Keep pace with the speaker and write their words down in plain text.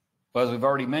Well, as we've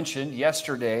already mentioned,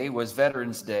 yesterday was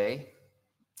Veterans Day,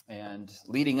 and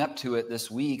leading up to it this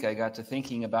week, I got to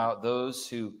thinking about those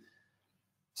who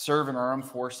serve in our armed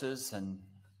forces and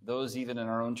those even in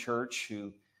our own church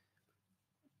who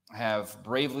have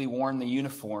bravely worn the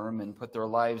uniform and put their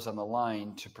lives on the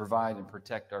line to provide and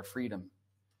protect our freedom.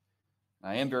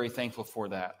 I am very thankful for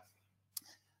that.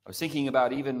 I was thinking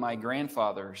about even my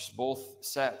grandfathers, both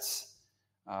sets,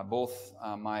 both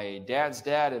my dad's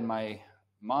dad and my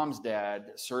mom's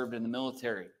dad served in the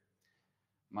military.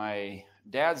 My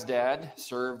dad's dad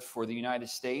served for the United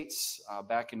States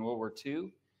back in World War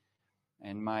II,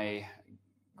 and my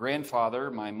grandfather,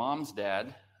 my mom's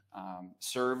dad,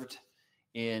 served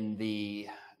in the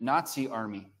Nazi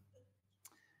army.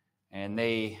 And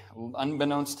they,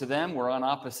 unbeknownst to them, were on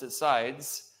opposite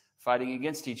sides fighting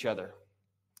against each other.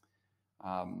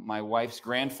 My wife's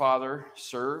grandfather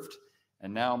served,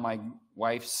 and now my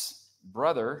wife's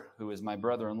brother, who is my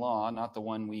brother-in-law, not the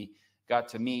one we got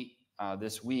to meet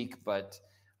this week, but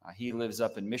he lives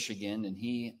up in Michigan, and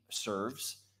he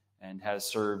serves and has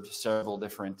served several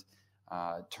different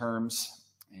terms,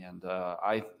 and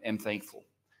I am thankful.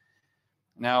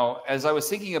 Now, as I was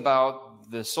thinking about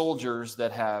the soldiers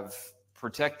that have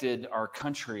protected our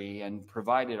country and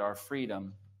provided our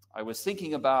freedom, I was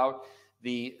thinking about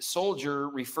the soldier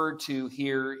referred to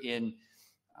here in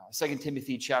 2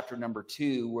 Timothy chapter number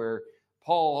 2, where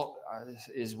Paul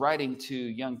is writing to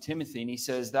young Timothy, and he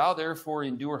says, "Thou therefore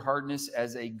endure hardness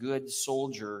as a good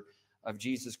soldier of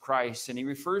Jesus Christ." And he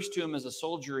refers to him as a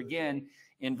soldier again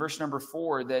in verse number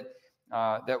 4, that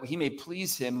he may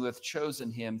please him who hath chosen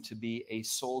him to be a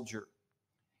soldier.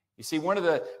 You see, one of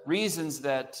the reasons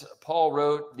that Paul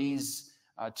wrote these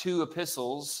two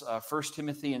epistles, 1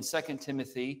 Timothy and 2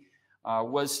 Timothy,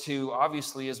 was to,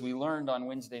 obviously, as we learned on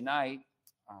Wednesday night,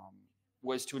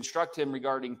 was to instruct him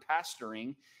regarding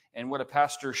pastoring and what a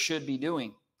pastor should be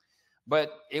doing.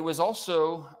 But it was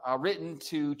also written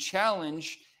to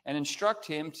challenge and instruct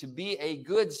him to be a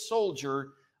good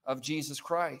soldier of Jesus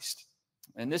Christ.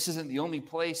 And this isn't the only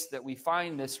place that we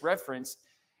find this reference.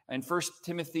 In 1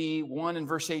 Timothy 1 and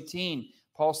verse 18,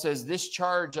 Paul says, "This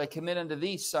charge I commit unto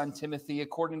thee, son Timothy,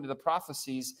 according to the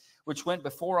prophecies which went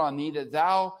before on thee, that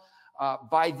thou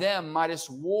by them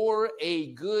mightest war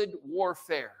a good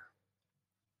warfare."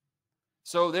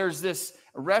 So there's this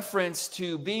reference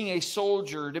to being a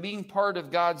soldier, to being part of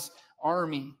God's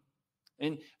army.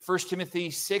 In 1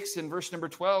 Timothy 6 and verse number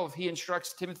 12, he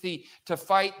instructs Timothy to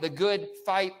fight the good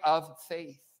fight of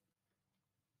faith.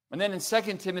 And then in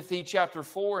 2 Timothy chapter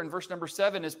 4 and verse number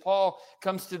 7, as Paul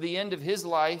comes to the end of his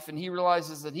life and he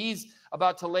realizes that he's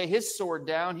about to lay his sword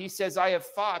down, he says, "I have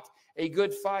fought a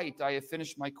good fight. I have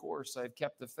finished my course. I have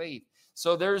kept the faith."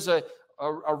 So there's a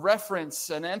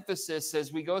reference, an emphasis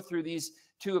as we go through these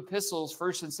two epistles,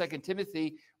 1 and 2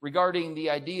 Timothy, regarding the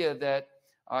idea that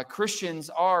Christians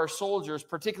are soldiers,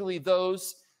 particularly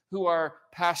those who are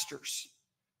pastors.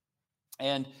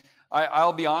 And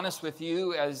I'll be honest with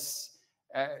you, as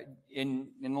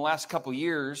in the last couple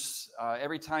years,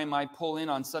 every time I pull in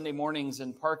on Sunday mornings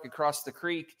and park across the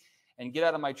creek and get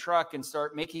out of my truck and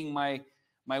start making my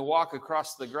walk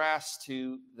across the grass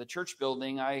to the church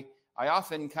building, I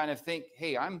often kind of think,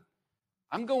 hey, I'm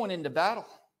going into battle.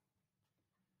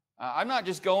 I'm not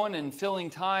just going and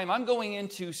filling time. I'm going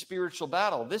into spiritual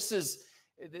battle. This is,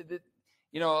 a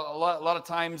lot of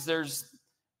times there's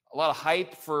a lot of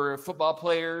hype for football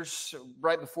players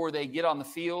right before they get on the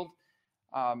field.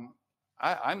 I'm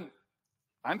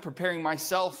preparing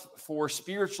myself for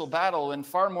spiritual battle, and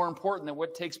far more important than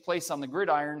what takes place on the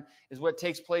gridiron is what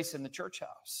takes place in the church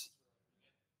house.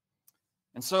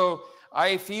 And so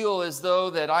I feel as though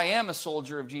that I am a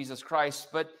soldier of Jesus Christ,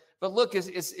 but look,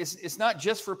 it's not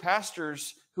just for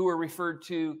pastors who are referred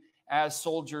to as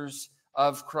soldiers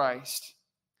of Christ.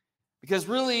 Because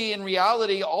really, in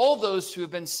reality, all those who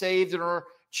have been saved and are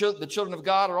the children of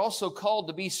God are also called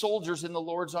to be soldiers in the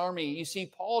Lord's army. You see,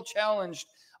 Paul challenged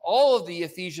all of the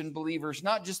Ephesian believers,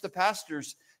 not just the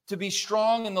pastors, to be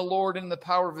strong in the Lord and in the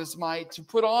power of his might, to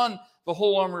put on the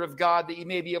whole armor of God that you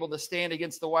may be able to stand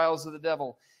against the wiles of the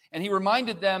devil. And he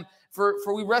reminded them,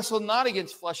 for we wrestle not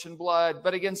against flesh and blood,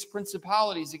 but against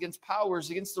principalities, against powers,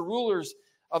 against the rulers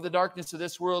of the darkness of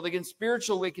this world, against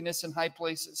spiritual wickedness in high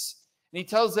places. And he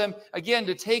tells them, again,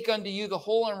 to take unto you the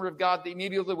whole armor of God that you may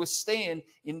be able to withstand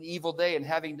in the evil day, and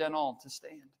having done all, to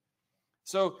stand.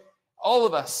 So all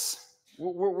of us,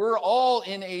 we're all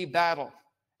in a battle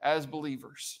as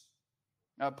believers.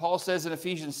 Now, Paul says in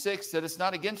Ephesians 6 that it's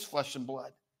not against flesh and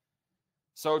blood.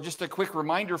 So just a quick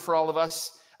reminder for all of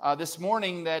us this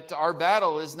morning that our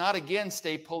battle is not against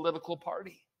a political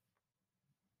party.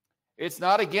 It's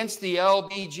not against the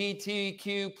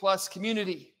LGBTQ plus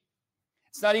community.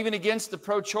 It's not even against the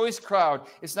pro-choice crowd.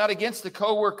 It's not against a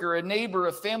coworker, a neighbor,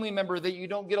 a family member that you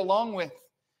don't get along with,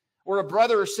 or a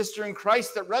brother or sister in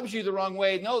Christ that rubs you the wrong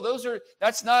way. No,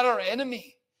 that's not our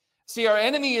enemy. See, our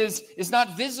enemy is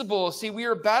not visible. See, we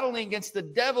are battling against the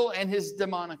devil and his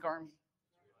demonic army.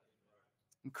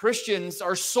 And Christians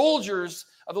are soldiers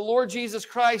of the Lord Jesus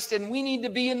Christ, and we need to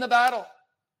be in the battle.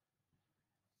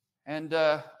 And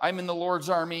I'm in the Lord's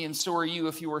army, and so are you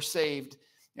if you are saved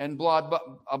and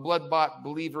a blood-bought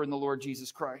believer in the Lord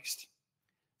Jesus Christ.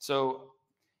 So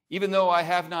even though I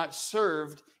have not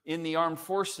served in the armed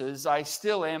forces, I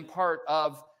still am part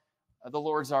of the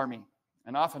Lord's army.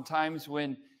 And oftentimes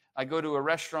when I go to a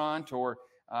restaurant or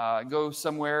go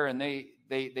somewhere and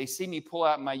they see me pull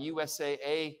out my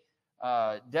USAA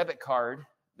debit card,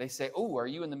 they say, "Oh, are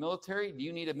you in the military? Do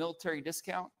you need a military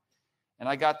discount?" And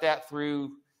I got that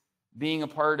through being a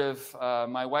part of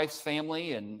my wife's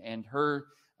family and her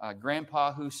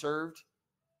grandpa who served.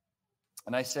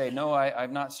 And I say, "No,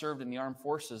 I've not served in the armed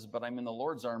forces, but I'm in the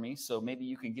Lord's army, so maybe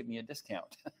you can give me a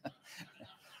discount."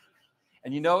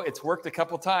 And it's worked a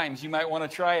couple times. You might want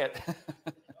to try it.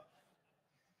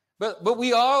 But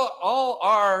we all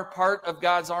are part of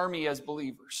God's army as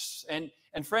believers.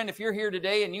 And friend, if you're here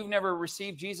today and you've never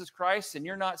received Jesus Christ and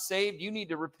you're not saved, you need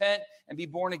to repent and be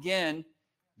born again,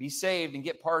 be saved, and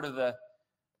get part of the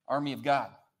army of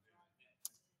God.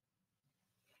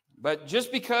 But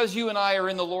just because you and I are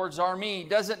in the Lord's army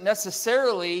doesn't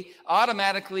necessarily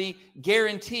automatically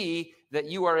guarantee that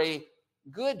you are a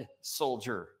good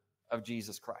soldier of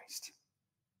Jesus Christ.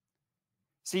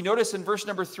 See, notice in verse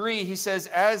number 3, he says,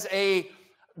 as a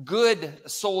good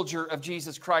soldier of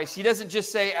Jesus Christ. He doesn't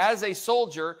just say, as a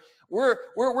soldier.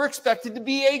 We're expected to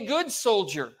be a good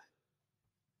soldier.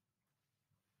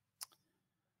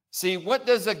 See, what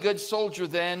does a good soldier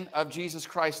then of Jesus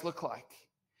Christ look like?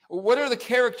 What are the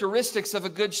characteristics of a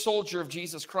good soldier of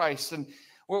Jesus Christ? And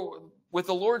with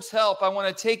the Lord's help, I want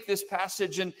to take this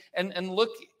passage and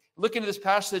look into this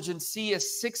passage and see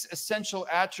 6 essential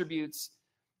attributes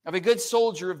of a good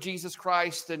soldier of Jesus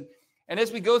Christ. And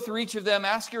as we go through each of them,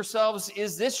 ask yourselves,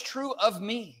 is this true of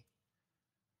me?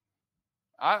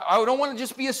 I don't want to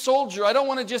just be a soldier. I don't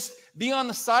want to just be on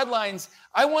the sidelines.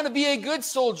 I want to be a good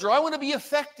soldier. I want to be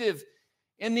effective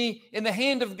in the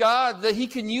hand of God, that he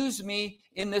can use me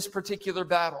in this particular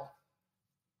battle.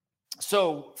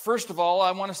 So, first of all,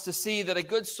 I want us to see that a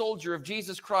good soldier of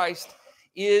Jesus Christ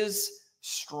is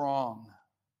strong.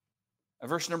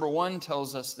 Verse number 1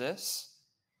 tells us this.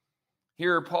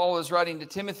 Here Paul is writing to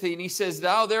Timothy, and he says,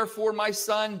 "Thou therefore, my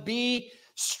son, be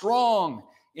strong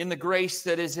in the grace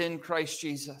that is in Christ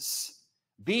Jesus."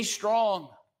 Be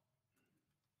strong.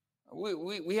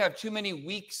 We have too many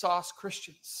weak sauce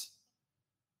Christians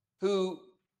who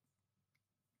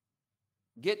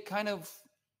get kind of,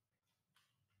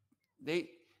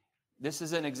 this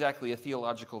isn't exactly a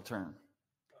theological term,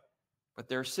 but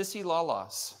they're sissy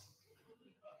lalas.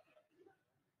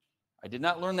 I did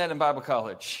not learn that in Bible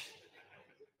college.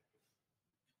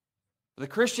 The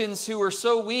Christians who are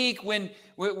so weak when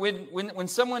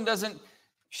someone doesn't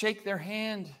shake their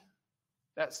hand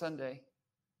that Sunday,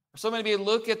 or somebody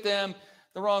look at them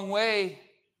the wrong way,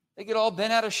 they get all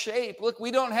bent out of shape. Look,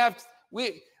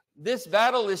 this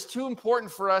battle is too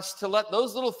important for us to let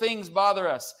those little things bother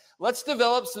us. Let's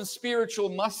develop some spiritual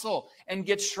muscle and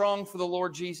get strong for the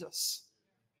Lord Jesus.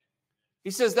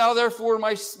 He says, "Thou therefore,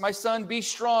 my son, be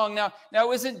strong."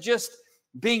 Now isn't just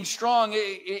being strong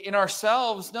in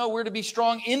ourselves. No, we're to be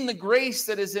strong in the grace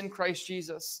that is in Christ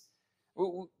Jesus.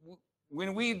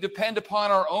 When we depend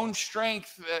upon our own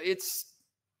strength, it's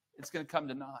going to come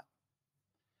to naught.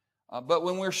 But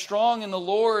when we're strong in the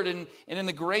Lord and in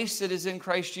the grace that is in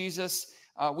Christ Jesus,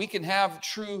 we can have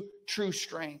true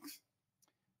strength.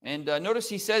 And notice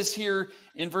he says here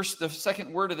in the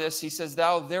second word of this, he says,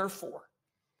 "Thou therefore."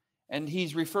 And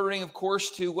he's referring, of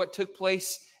course, to what took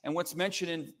place and what's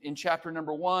mentioned in chapter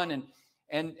number 1.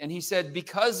 And he said,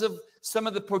 because of some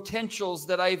of the potentials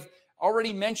that I've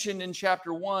already mentioned in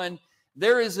chapter 1,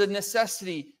 there is a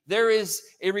necessity, there is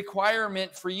a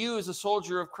requirement for you as a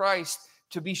soldier of Christ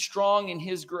to be strong in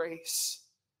his grace.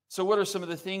 So what are some of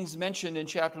the things mentioned in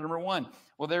chapter number 1?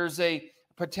 Well, there's a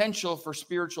potential for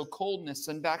spiritual coldness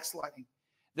and backsliding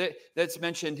that's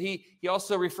mentioned. He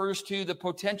also refers to the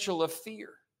potential of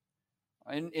fear.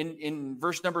 In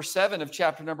verse number 7 of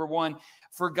chapter number 1,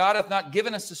 "For God hath not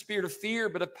given us a spirit of fear,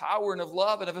 but of power and of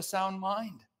love and of a sound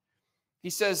mind." He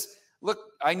says,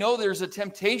 look, I know there's a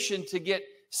temptation to get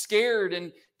scared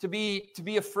and to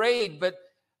be afraid, but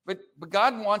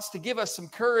God wants to give us some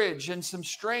courage and some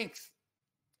strength.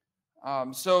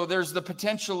 So there's the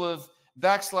potential of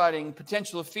backsliding,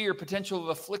 potential of fear, potential of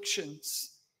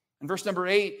afflictions. In verse number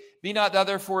 8, be not thou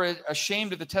therefore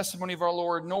ashamed of the testimony of our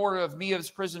Lord, nor of me as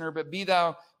prisoner, but be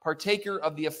thou partaker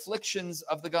of the afflictions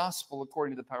of the gospel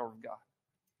according to the power of God.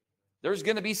 There's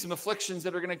going to be some afflictions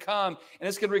that are going to come, and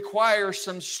it's going to require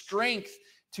some strength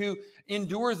to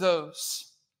endure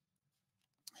those.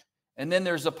 And then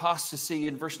there's apostasy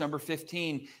in verse number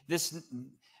 15.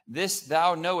 This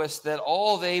thou knowest, that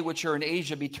all they which are in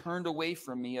Asia be turned away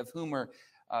from me, of whom are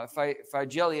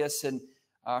Phygellus and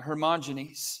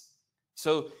Hermogenes.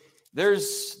 So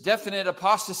there's definite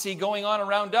apostasy going on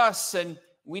around us, and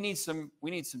we need some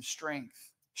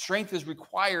strength. Strength is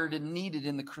required and needed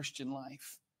in the Christian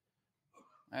life.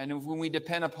 And when we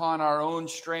depend upon our own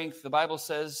strength, the Bible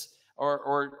says,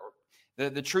 or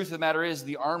the truth of the matter is,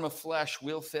 the arm of flesh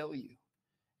will fail you.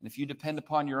 And if you depend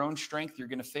upon your own strength, you're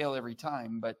going to fail every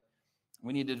time. But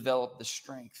we need to develop the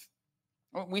strength.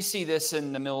 We see this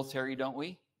in the military, don't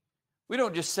we? We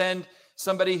don't just send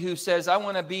somebody who says, I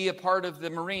want to be a part of the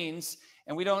Marines,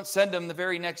 and we don't send them the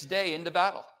very next day into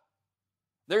battle.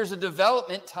 There's a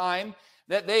development time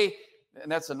that and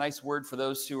that's a nice word for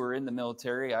those who are in the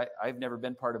military. I've never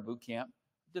been part of boot camp.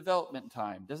 Development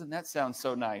time. Doesn't that sound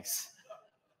so nice?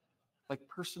 Like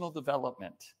personal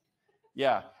development.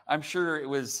 Yeah, I'm sure it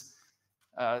was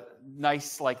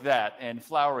nice like that and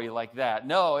flowery like that.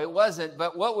 No, it wasn't.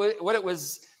 But what it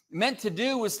was meant to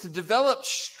do was to develop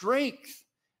strength.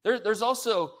 There's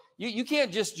also, you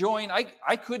can't just join.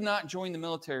 I could not join the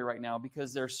military right now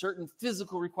because there are certain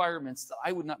physical requirements that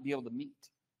I would not be able to meet.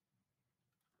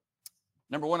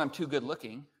 Number one, I'm too good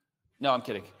looking. No, I'm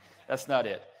kidding. That's not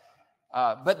it.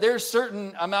 But there's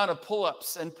certain amount of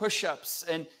pull-ups and push-ups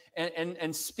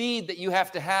and speed that you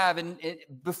have to have and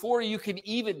before you can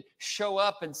even show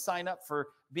up and sign up for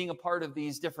being a part of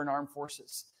these different armed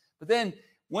forces. But then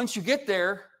once you get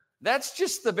there, that's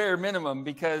just the bare minimum,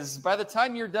 because by the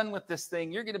time you're done with this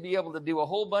thing, you're going to be able to do a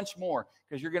whole bunch more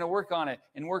because you're going to work on it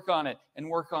and work on it and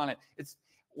work on it. It's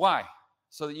why?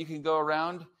 So that you can go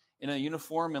around in a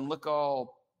uniform and look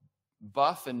all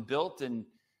buff and built and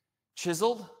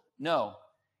chiseled? No.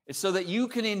 It's so that you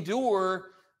can endure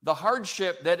the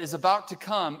hardship that is about to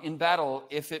come in battle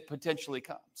if it potentially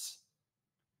comes.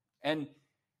 And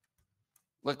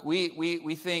look,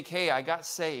 we think, hey, I got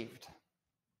saved.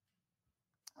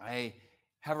 I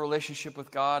have a relationship with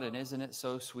God, and isn't it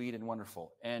so sweet and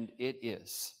wonderful? And it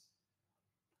is.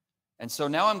 And so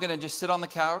now I'm going to just sit on the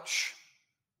couch,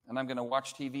 and I'm going to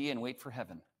watch TV and wait for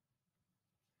heaven.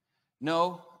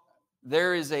 No,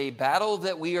 there is a battle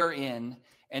that we are in,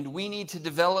 and we need to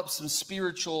develop some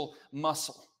spiritual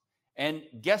muscle. And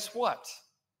guess what?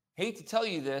 Hate to tell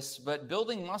you this, but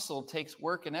building muscle takes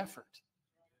work and effort.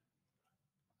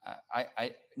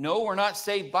 I know we're not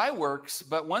saved by works,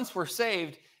 but once we're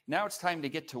saved, now it's time to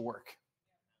get to work.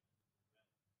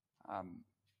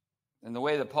 And the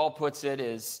way that Paul puts it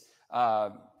is,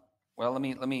 well, let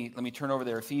me turn over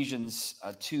there. Ephesians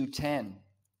 2:10.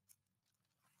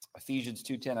 Ephesians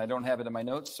 2:10. I don't have it in my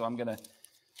notes, so I'm going to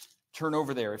turn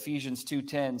over there. Ephesians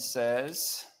 2:10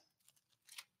 says,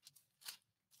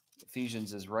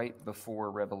 Ephesians is right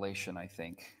before Revelation, I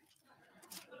think.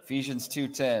 Ephesians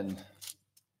 2:10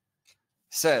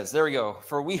 says, there we go.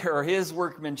 For we are his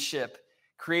workmanship,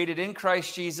 created in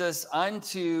Christ Jesus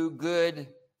unto good,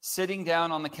 sitting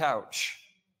down on the couch.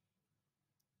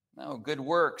 No, good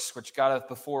works, which God hath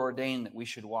before ordained that we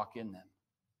should walk in them.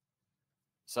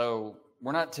 So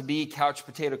we're not to be couch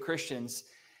potato Christians.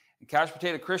 And couch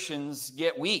potato Christians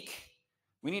get weak.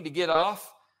 We need to get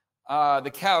off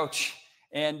the couch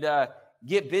and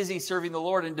get busy serving the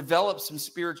Lord and develop some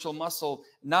spiritual muscle,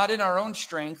 not in our own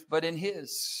strength, but in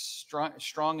his,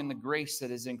 strong in the grace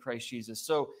that is in Christ Jesus.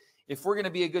 So if we're going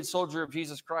to be a good soldier of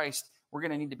Jesus Christ, we're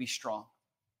going to need to be strong.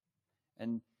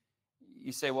 And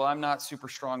you say, well, I'm not super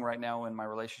strong right now in my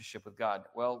relationship with God.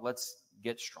 Well, let's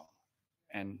get strong.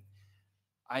 And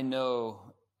I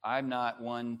know I'm not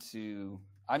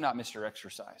Mr.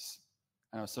 Exercise.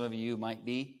 I know some of you might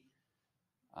be.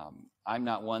 I'm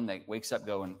not one that wakes up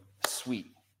going,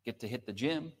 sweet, get to hit the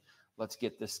gym. Let's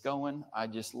get this going. I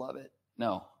just love it.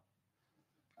 No.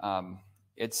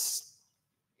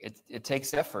 It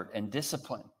takes effort and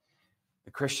discipline.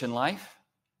 The Christian life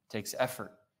takes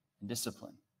effort and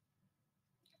discipline.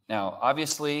 Now,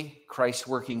 obviously, Christ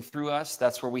working through us,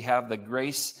 that's where we have the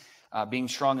grace, being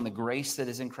strong in the grace that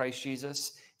is in Christ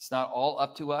Jesus. It's not all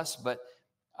up to us, but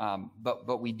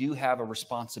we do have a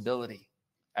responsibility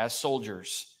as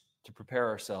soldiers to prepare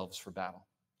ourselves for battle,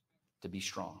 to be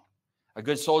strong. A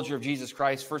good soldier of Jesus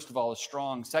Christ, first of all, is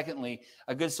strong. Secondly,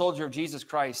 a good soldier of Jesus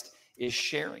Christ is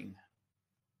sharing.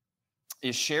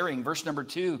 is sharing. Verse number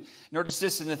 2, notice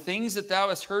this: "And the things that thou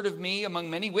hast heard of me among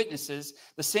many witnesses,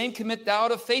 the same commit thou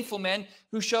to faithful men,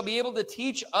 who shall be able to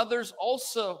teach others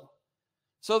also."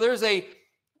 So there's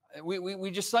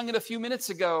we just sung it a few minutes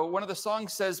ago. One of the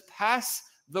songs says, "Pass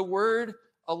the word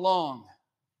along."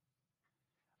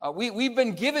 We've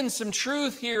been given some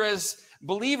truth here as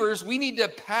believers. We need to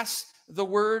pass the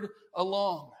word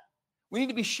along. We need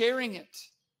to be sharing it.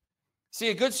 See,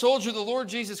 a good soldier of the Lord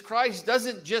Jesus Christ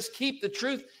doesn't just keep the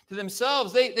truth to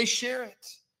themselves. They share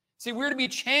it. See, we're to be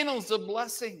channels of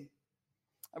blessing.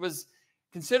 I was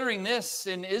considering this.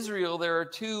 In Israel, there are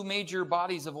two major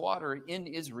bodies of water in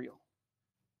Israel: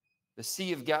 the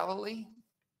Sea of Galilee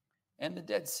and the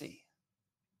Dead Sea.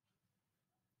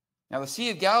 Now, the Sea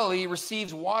of Galilee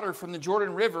receives water from the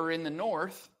Jordan River in the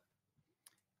north,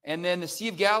 and then the Sea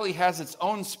of Galilee has its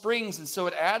own springs, and so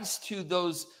it adds to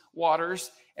those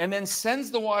waters and then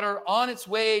sends the water on its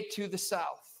way to the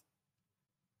south.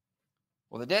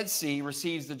 Well, the Dead Sea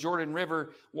receives the Jordan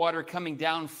River water coming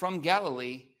down from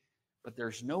Galilee, but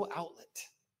there's no outlet.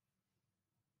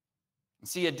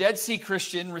 See, a Dead Sea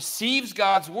Christian receives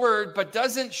God's word, but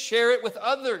doesn't share it with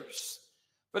others.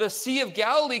 But a Sea of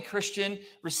Galilee Christian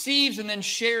receives and then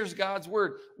shares God's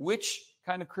word. Which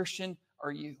kind of Christian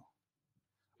are you?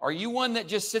 Are you one that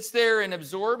just sits there and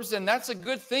absorbs? And that's a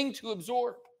good thing to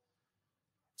absorb.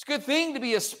 It's a good thing to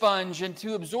be a sponge and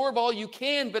to absorb all you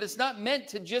can, but it's not meant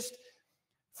to just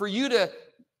for you to,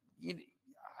 you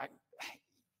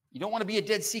don't want to be a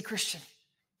Dead Sea Christian.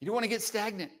 You don't want to get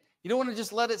stagnant. You don't want to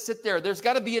just let it sit there. There's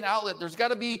got to be an outlet. There's got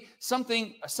to be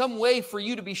something, some way for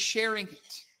you to be sharing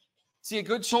it. See, a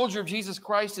good soldier of Jesus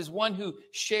Christ is one who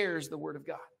shares the word of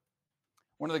God.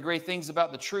 One of the great things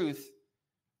about the truth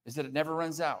is that it never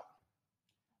runs out.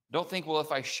 Don't think, well,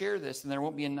 if I share this, then there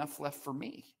won't be enough left for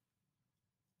me.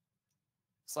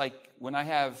 It's like when I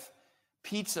have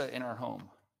pizza in our home.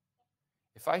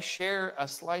 If I share a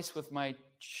slice with my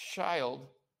child,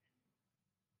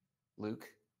 Luke,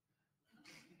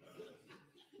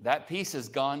 that piece is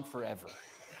gone forever.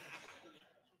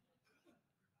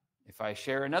 If I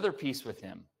share another piece with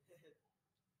him,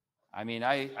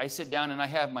 I sit down and I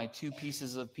have my 2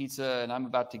 pieces of pizza and I'm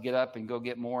about to get up and go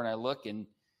get more, and I look and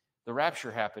the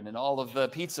rapture happened and all of the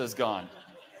pizza is gone.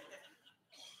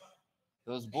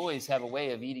 Those boys have a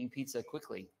way of eating pizza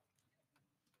quickly.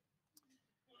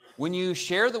 When you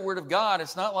share the word of God,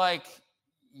 it's not like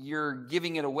you're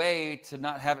giving it away to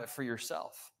not have it for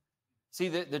yourself. See,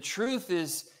 the truth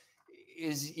is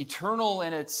eternal,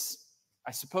 and it's,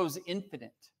 I suppose,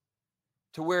 infinite.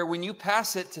 To where when you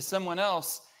pass it to someone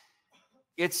else,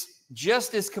 it's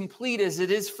just as complete as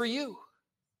it is for you.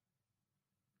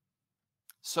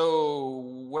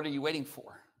 So what are you waiting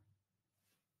for?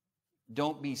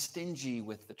 Don't be stingy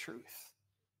with the truth.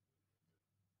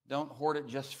 Don't hoard it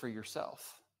just for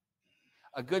yourself.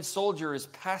 A good soldier is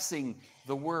passing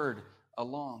the word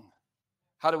along.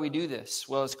 How do we do this?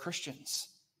 Well, as Christians,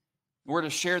 we're to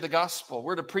share the gospel.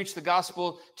 We're to preach the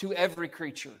gospel to every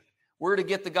creature. We're to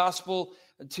get the gospel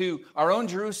to our own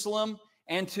Jerusalem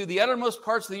and to the uttermost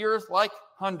parts of the earth, like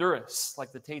Honduras,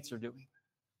 like the Tates are doing.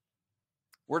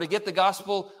 We're to get the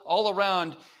gospel all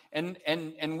around, and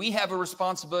we have a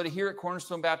responsibility here at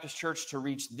Cornerstone Baptist Church to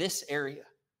reach this area.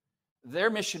 They're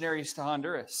missionaries to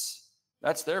Honduras.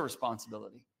 That's their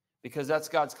responsibility, because that's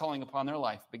God's calling upon their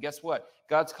life. But guess what?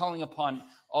 God's calling upon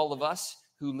all of us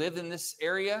who live in this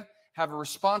area, have a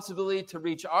responsibility to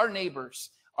reach our neighbors,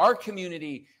 our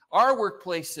community, our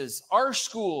workplaces, our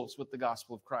schools with the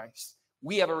gospel of Christ.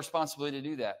 We have a responsibility to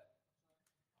do that.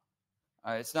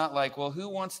 It's not like, well, who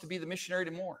wants to be the missionary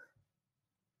to more?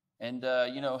 And,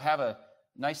 have a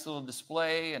nice little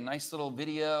display, a nice little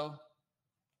video.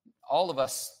 All of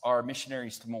us are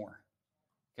missionaries to more,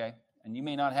 okay? And you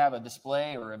may not have a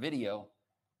display or a video,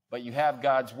 but you have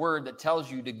God's word that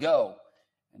tells you to go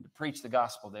and to preach the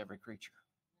gospel to every creature.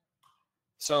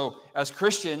 So as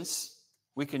Christians,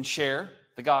 we can share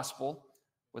the gospel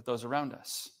with those around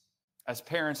us. As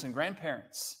parents and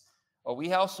grandparents, well,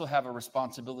 we also have a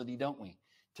responsibility, don't we,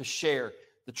 to share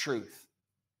the truth.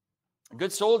 A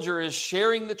good soldier is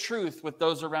sharing the truth with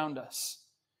those around us.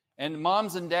 And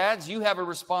moms and dads, you have a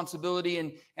responsibility,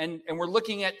 and we're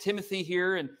looking at Timothy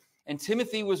here, and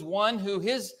Timothy was one who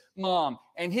his mom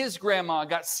and his grandma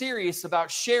got serious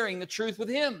about sharing the truth with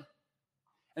him.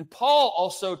 And Paul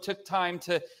also took time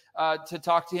to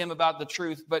talk to him about the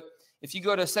truth. But if you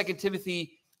go to 2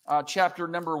 Timothy chapter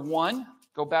number 1,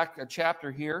 go back a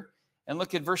chapter here and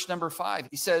look at verse number 5.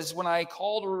 He says, "When I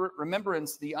call to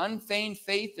remembrance the unfeigned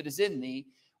faith that is in thee,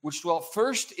 which dwelt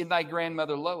first in thy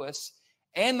grandmother Lois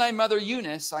and thy mother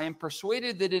Eunice, I am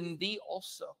persuaded that in thee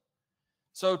also."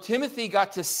 So Timothy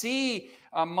got to see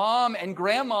a mom and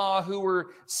grandma who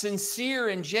were sincere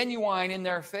and genuine in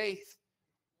their faith.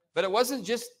 But it wasn't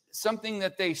just something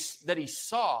that he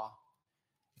saw.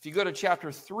 If you go to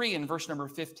chapter 3 and verse number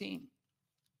 15.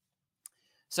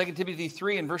 2 Timothy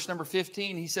 3 and verse number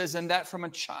 15, he says, "And that from a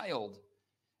child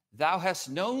thou hast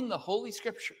known the Holy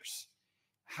Scriptures."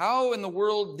 How in the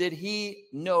world did he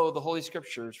know the Holy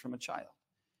Scriptures from a child?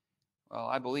 Well,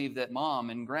 I believe that mom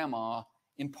and grandma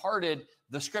imparted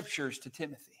the Scriptures to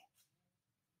Timothy.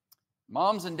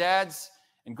 Moms and dads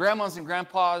and grandmas and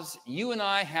grandpas, you and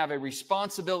I have a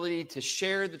responsibility to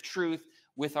share the truth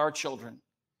with our children.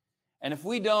 And if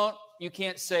we don't, you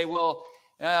can't say, well,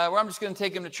 I'm just going to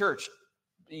take them to church.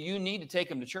 You need to take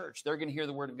them to church. They're going to hear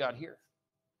the Word of God here.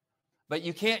 But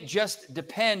you can't just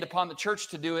depend upon the church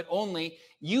to do it only.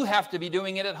 You have to be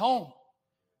doing it at home.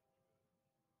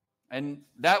 And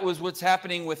that was what's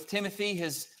happening with Timothy.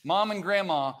 His mom and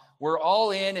grandma were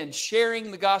all in and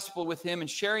sharing the gospel with him and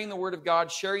sharing the Word of God,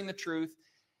 sharing the truth.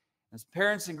 As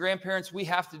parents and grandparents, we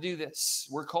have to do this.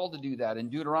 We're called to do that in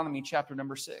Deuteronomy chapter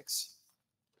number 6.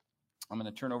 I'm going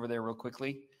to turn over there real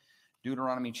quickly.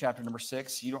 Deuteronomy chapter number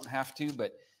 6. You don't have to,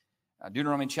 but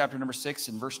Deuteronomy chapter number 6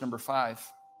 and verse number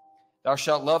 5. Thou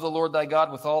shalt love the Lord thy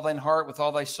God with all thine heart, with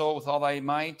all thy soul, with all thy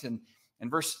might. And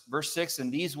verse 6,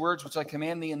 and these words which I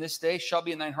command thee in this day shall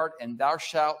be in thine heart, and thou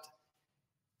shalt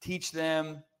teach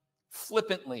them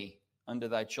flippantly unto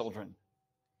thy children,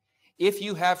 if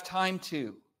you have time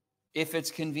to, if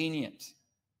it's convenient.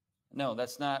 No,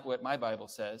 that's not what my Bible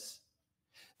says.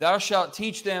 Thou shalt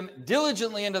teach them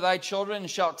diligently unto thy children,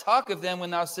 and shalt talk of them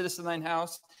when thou sittest in thine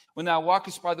house, when thou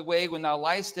walkest by the way, when thou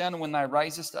liest down, and when thou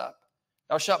risest up.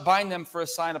 Thou shalt bind them for a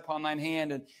sign upon thine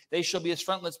hand, and they shall be as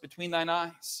frontlets between thine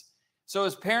eyes. So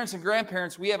as parents and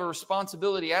grandparents, we have a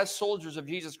responsibility as soldiers of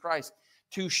Jesus Christ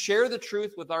to share the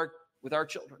truth with our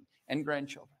children and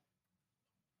grandchildren.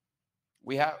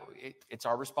 It's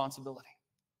our responsibility.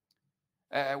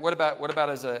 What about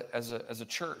as a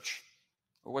church?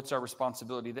 What's our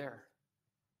responsibility there?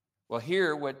 Well,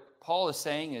 here what Paul is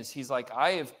saying is he's like,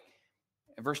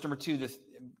 verse number 2,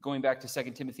 going back to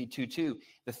 2 Timothy 2:2,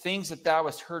 the things that thou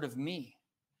hast heard of me.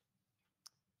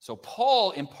 So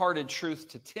Paul imparted truth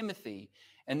to Timothy,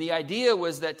 and the idea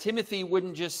was that Timothy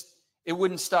it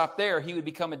wouldn't stop there. He would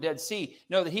become a Dead Sea.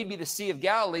 No, that he'd be the Sea of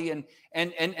Galilee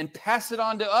and pass it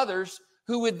on to others,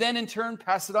 who would then in turn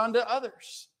pass it on to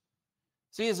others.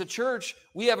 See, as a church,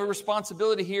 we have a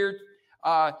responsibility here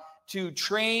to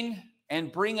train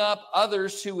and bring up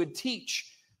others who would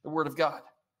teach the Word of God.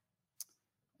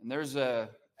 And there's an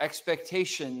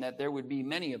expectation that there would be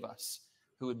many of us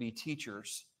who would be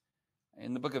teachers.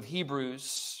 In the book of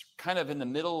Hebrews, kind of in the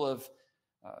middle of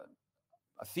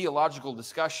a theological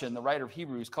discussion, the writer of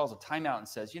Hebrews calls a timeout and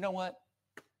says, you know what?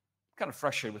 I'm kind of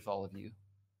frustrated with all of you.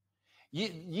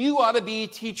 You ought to be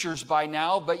teachers by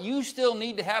now, but you still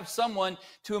need to have someone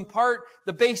to impart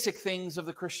the basic things of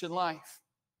the Christian life.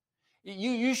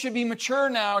 You should be mature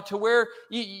now to where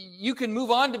you can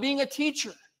move on to being a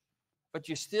teacher. But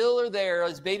you still are there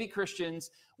as baby Christians.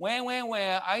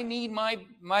 I need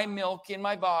my milk in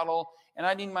my bottle, and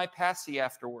I need my passy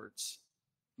afterwards,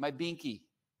 my binky.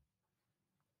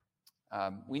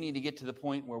 We need to get to the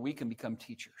point where we can become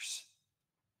teachers.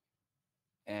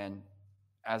 And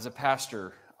as a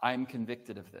pastor, I'm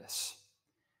convicted of this.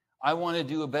 I want to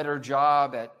do a better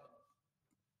job at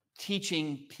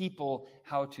teaching people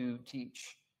how to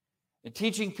teach. And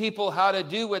teaching people how to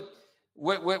do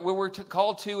what we're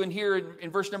called to, and here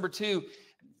in verse number 2,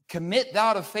 commit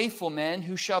thou to faithful men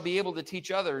who shall be able to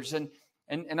teach others. And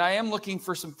I am looking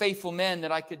for some faithful men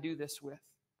that I could do this with.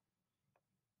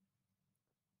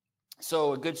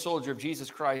 So a good soldier of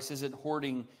Jesus Christ isn't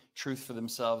hoarding truth for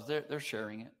themselves. They're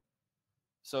sharing it.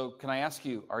 So can I ask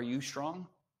you, are you strong?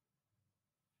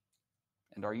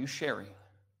 And are you sharing?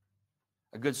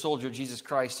 A good soldier of Jesus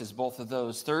Christ is both of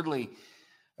those. Thirdly,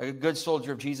 a good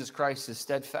soldier of Jesus Christ is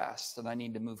steadfast. And I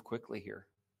need to move quickly here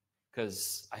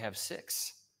because I have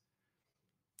 6.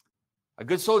 A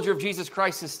good soldier of Jesus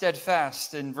Christ is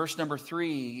steadfast. In verse number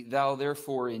 3, thou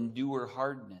therefore endure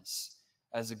hardness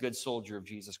as a good soldier of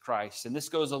Jesus Christ. And this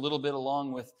goes a little bit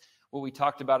along with what we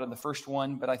talked about in the first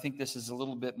one, but I think this is a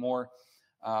little bit more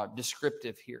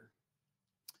descriptive here.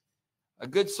 A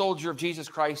good soldier of Jesus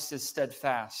Christ is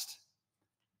steadfast.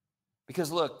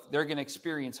 Because look, they're going to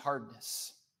experience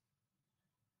hardness.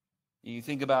 You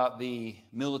think about the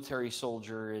military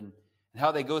soldier and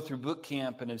how they go through boot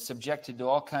camp and are subjected to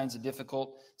all kinds of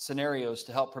difficult scenarios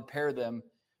to help prepare them,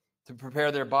 to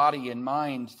prepare their body and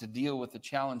mind to deal with the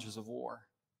challenges of war.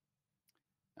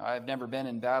 Now, I've never been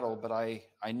in battle, but I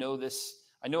know this.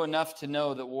 I know enough to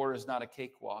know that war is not a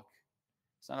cakewalk.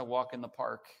 It's not a walk in the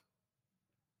park.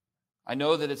 I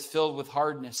know that it's filled with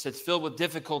hardness. It's filled with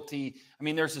difficulty. I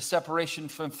mean, there's a separation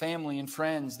from family and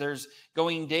friends. There's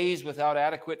going days without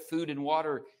adequate food and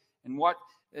water. And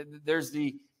there's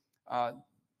the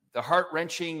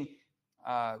heart-wrenching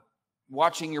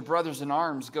watching your brothers in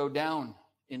arms go down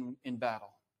in battle.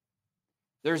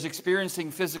 There's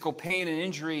experiencing physical pain and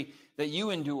injury that you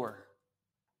endure.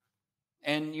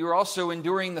 And you're also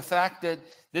enduring the fact that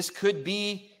this could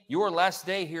be your last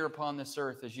day here upon this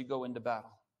earth as you go into battle.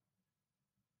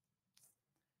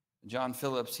 John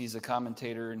Phillips, he's a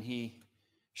commentator, and he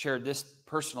shared this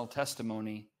personal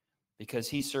testimony because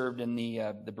he served in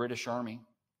the British Army.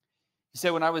 He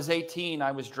said, when I was 18,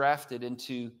 I was drafted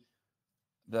into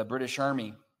the British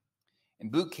Army. In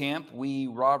boot camp, we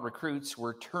raw recruits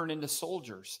were turned into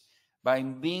soldiers by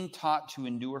being taught to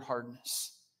endure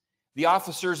hardness. The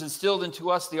officers instilled into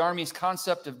us the Army's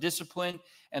concept of discipline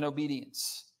and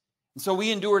obedience. And so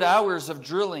we endured hours of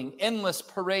drilling, endless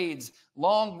parades,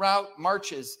 long route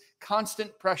marches,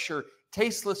 constant pressure,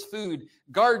 tasteless food,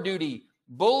 guard duty,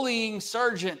 bullying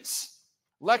sergeants,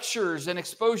 lectures, and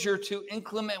exposure to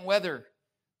inclement weather.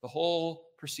 The whole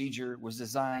procedure was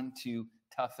designed to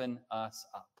toughen us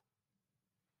up.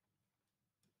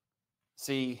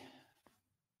 See,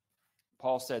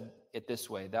 Paul said it this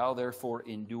way, thou therefore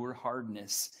endure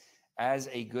hardness as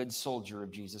a good soldier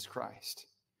of Jesus Christ.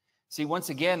 See, once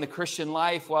again, the Christian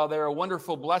life, while there are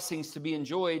wonderful blessings to be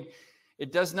enjoyed,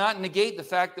 it does not negate the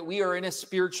fact that we are in a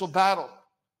spiritual battle.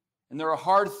 And there are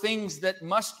hard things that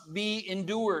must be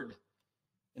endured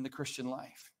in the Christian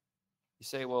life. You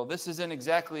say, well, this isn't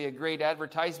exactly a great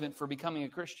advertisement for becoming a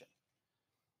Christian.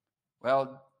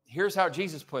 Well, here's how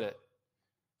Jesus put it.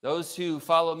 Those who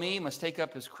follow me must take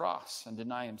up his cross and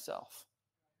deny himself.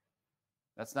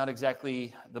 That's not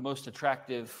exactly the most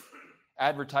attractive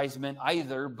advertisement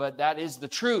either, but that is the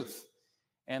truth.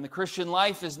 And the Christian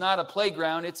life is not a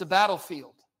playground, it's a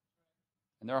battlefield.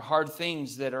 And there are hard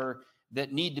things that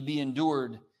need to be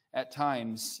endured at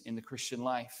times in the Christian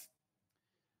life.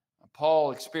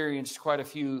 Paul experienced quite a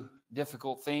few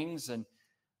difficult things, and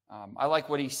I like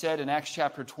what he said in Acts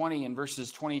chapter 20 and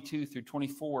verses 22 through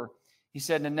 24. He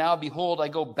said, and now behold, I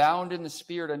go bound in the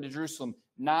Spirit unto Jerusalem,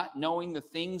 not knowing the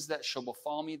things that shall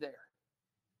befall me there.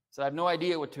 So I have no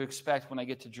idea what to expect when I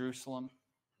get to Jerusalem.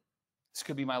 This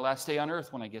could be my last day on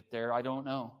earth when I get there. I don't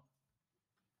know.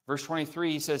 Verse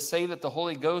 23, he says, say that the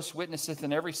Holy Ghost witnesseth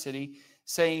in every city,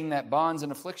 saying that bonds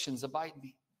and afflictions abide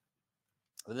me.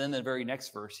 But then the very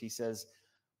next verse, he says,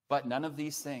 but none of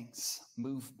these things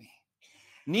move me.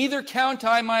 Neither count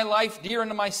I my life dear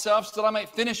unto myself, so that I might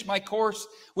finish my course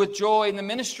with joy in the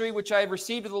ministry which I have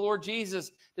received of the Lord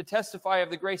Jesus to testify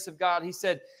of the grace of God. He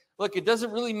said, look, it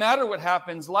doesn't really matter what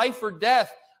happens, life or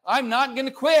death. I'm not going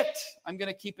to quit. I'm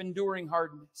going to keep enduring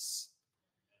hardness.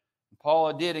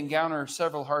 Paul did encounter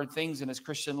several hard things in his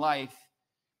Christian life.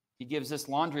 He gives this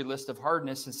laundry list of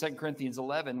hardness in 2 Corinthians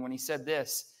 11 when he said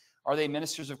this, are they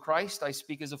ministers of Christ? I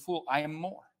speak as a fool. I am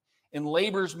more. In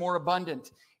labors more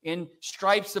abundant, in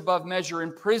stripes above measure,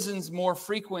 in prisons more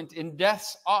frequent, in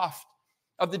deaths oft.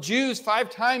 Of the Jews, 5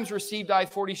 times received I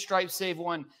 40 stripes, save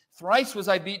one. Thrice was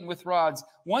I beaten with rods.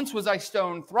 Once was I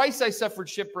stoned. Thrice I suffered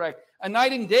shipwreck. A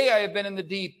night and day I have been in the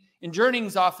deep, in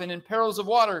journeyings often, in perils of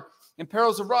water, in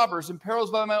perils of robbers, in perils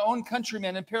by my own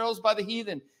countrymen, in perils by the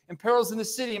heathen, in perils in the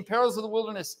city, in perils of the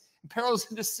wilderness, in perils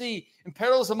in the sea, in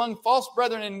perils among false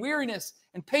brethren, in weariness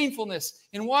and painfulness,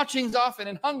 in watchings often,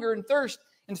 in hunger and thirst,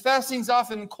 in fastings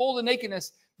often, in cold and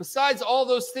nakedness, besides all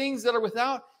those things that are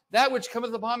without, that which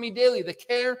cometh upon me daily, the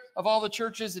care of all the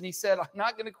churches. And he said, I'm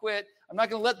not going to quit. I'm not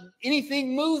going to let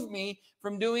anything move me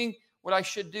from doing what I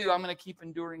should do. I'm going to keep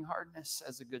enduring hardness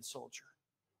as a good soldier.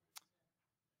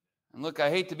 And look, I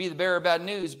hate to be the bearer of bad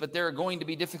news, but there are going to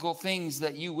be difficult things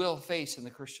that you will face in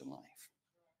the Christian life.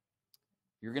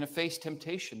 You're going to face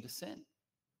temptation to sin.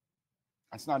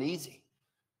 That's not easy.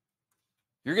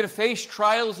 You're going to face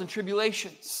trials and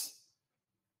tribulations.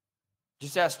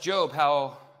 Just ask Job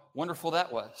how wonderful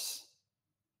that was.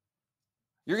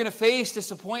 You're going to face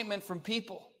disappointment from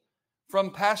people,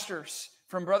 from pastors,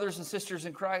 from brothers and sisters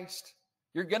in Christ.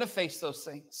 You're going to face those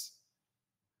things.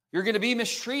 You're going to be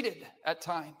mistreated at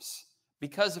times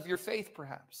because of your faith,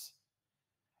 perhaps.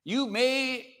 You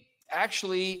may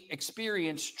actually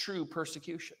experience true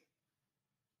persecution.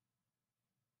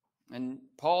 And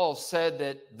Paul said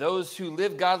that those who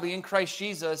live godly in Christ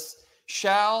Jesus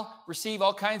shall receive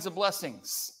all kinds of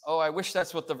blessings. Oh, I wish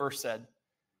that's what the verse said.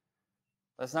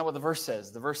 That's not what the verse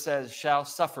says. The verse says, shall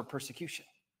suffer persecution.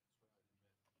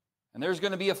 And there's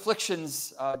going to be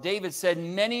afflictions. David said,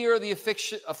 many are the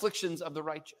afflictions of the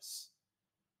righteous.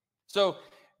 So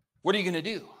what are you going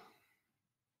to do?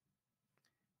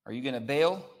 Are you going to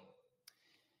bail?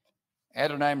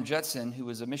 Adoniram Judson, who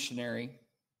was a missionary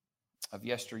of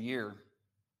yesteryear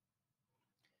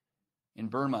in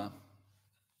Burma,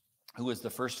 who was the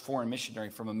first foreign missionary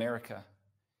from America,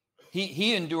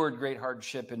 he endured great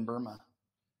hardship in Burma.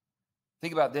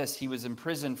 Think about this. He was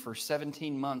imprisoned for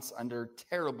 17 months under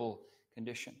terrible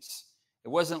conditions. It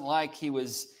wasn't like he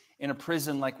was in a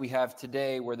prison like we have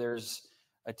today, where there's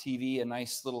a TV, a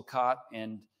nice little cot,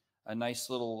 and a nice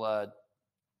little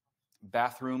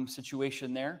bathroom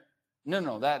situation there.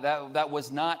 No, that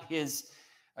was not his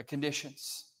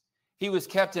conditions. He was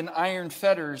kept in iron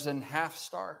fetters and half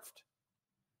starved.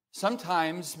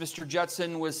 Sometimes Mr.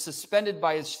 Judson was suspended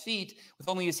by his feet with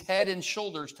only his head and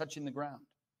shoulders touching the ground.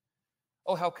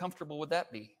 Oh, how comfortable would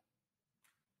that be?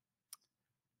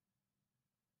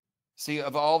 See,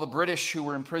 of all the British who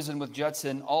were imprisoned with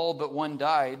Judson, all but one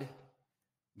died.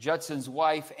 Judson's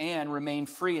wife, Anne, remained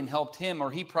free and helped him, or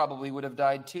he probably would have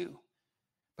died too.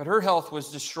 But her health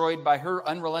was destroyed by her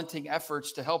unrelenting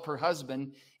efforts to help her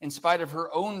husband in spite of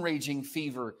her own raging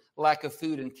fever, lack of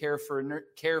food, and care for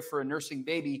a nursing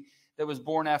baby that was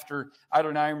born after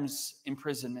Adoniram's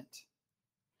imprisonment.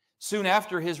 Soon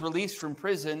after his release from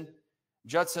prison,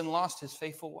 Judson lost his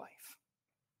faithful wife.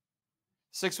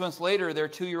 6 months later, their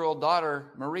 2-year-old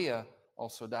daughter, Maria,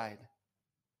 also died.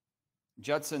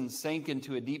 Judson sank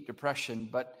into a deep depression,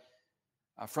 but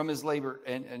from his labor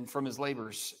and from his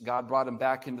labors, God brought him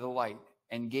back into the light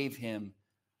and gave him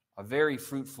a very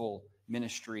fruitful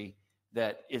ministry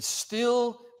that is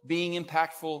still being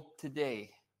impactful today.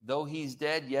 Though he's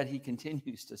dead, yet he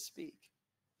continues to speak.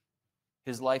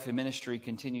 His life and ministry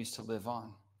continues to live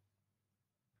on.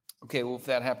 Okay, well, if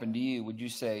that happened to you, would you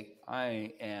say,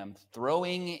 I am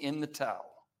throwing in the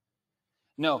towel?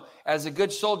 No, as a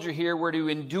good soldier here, we're to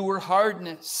endure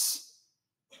hardness.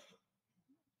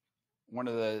 One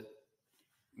of the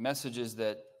messages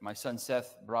that my son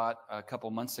Seth brought a couple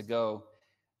months ago,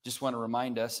 just want to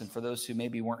remind us, and for those who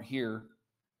maybe weren't here,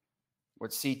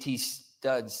 what C.T.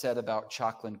 Studd said about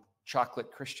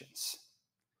chocolate Christians.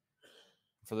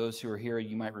 For those who are here,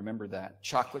 you might remember that.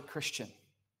 Chocolate Christian.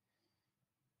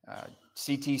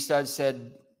 C.T. Studd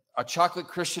said, a chocolate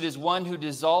Christian is one who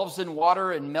dissolves in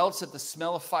water and melts at the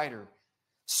smell of fire.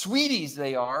 Sweeties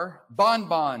they are,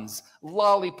 bonbons,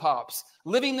 lollipops,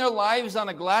 living their lives on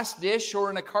a glass dish or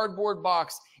in a cardboard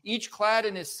box, each clad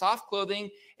in his soft clothing,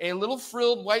 a little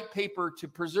frilled white paper to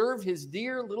preserve his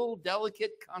dear little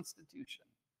delicate constitution.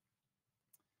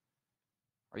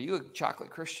 Are you a chocolate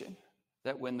Christian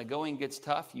that when the going gets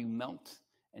tough, you melt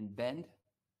and bend?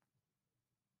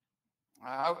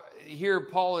 Here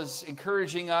Paul is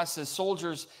encouraging us as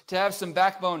soldiers to have some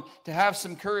backbone, to have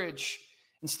some courage.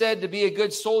 Instead, to be a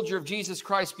good soldier of Jesus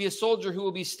Christ, be a soldier who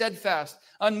will be steadfast,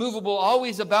 unmovable,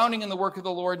 always abounding in the work of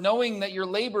the Lord, knowing that your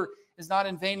labor is not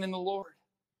in vain in the Lord.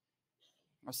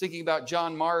 I was thinking about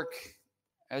John Mark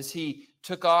as he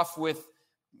took off with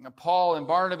Paul and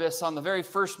Barnabas on the very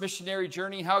first missionary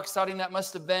journey. How exciting that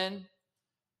must have been.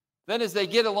 Then as they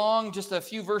get along, just a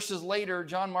few verses later,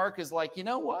 John Mark is like, you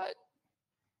know what?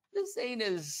 This ain't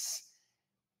as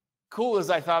cool as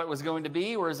I thought it was going to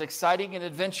be, or as exciting and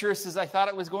adventurous as I thought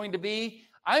it was going to be.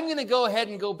 I'm going to go ahead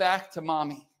and go back to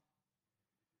mommy.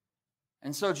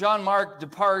 And so John Mark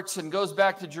departs and goes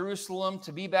back to Jerusalem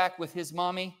to be back with his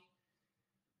mommy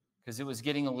because it was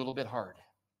getting a little bit hard.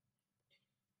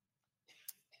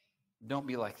 Don't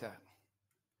be like that.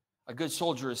 A good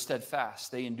soldier is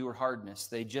steadfast. They endure hardness.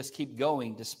 They just keep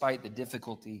going despite the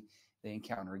difficulty they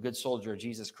encounter. A good soldier of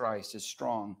Jesus Christ is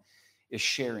strong, is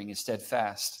sharing, is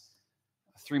steadfast.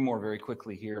 3 more very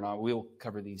quickly here, and we'll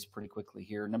cover these pretty quickly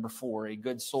here. Number 4, a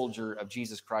good soldier of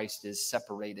Jesus Christ is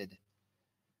separated.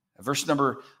 Verse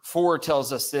number 4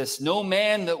 tells us this: no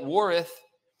man that warreth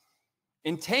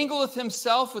entangleth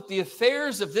himself with the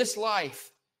affairs of this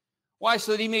life. Why?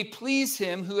 So that he may please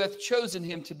him who hath chosen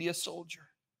him to be a soldier.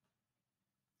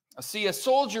 See, a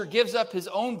soldier gives up his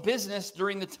own business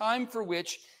during the time for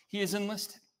which he is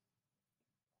enlisted.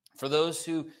 For those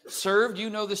who served,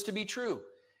 you know this to be true.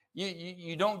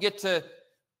 You don't get to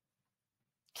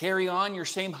carry on your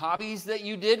same hobbies that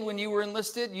you did when you were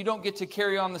enlisted. You don't get to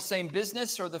carry on the same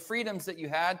business or the freedoms that you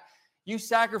had. You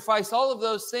sacrifice all of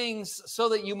those things so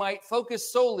that you might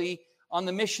focus solely on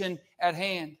the mission at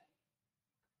hand.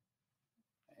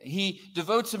 He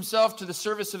devotes himself to the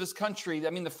service of his country. I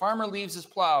mean, the farmer leaves his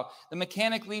plow, the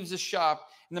mechanic leaves his shop,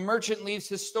 and the merchant leaves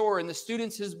his store, and the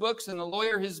student his books, and the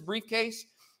lawyer his briefcase.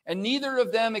 And neither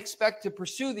of them expect to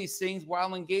pursue these things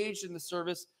while engaged in the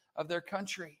service of their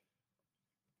country.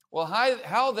 Well,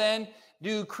 how then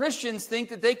do Christians think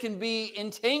that they can be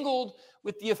entangled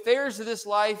with the affairs of this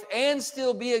life and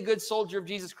still be a good soldier of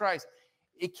Jesus Christ?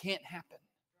 it can't happen.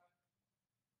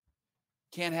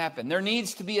 Can't happen. There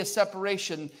needs to be a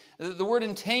separation. The word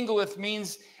entangleth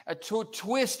means to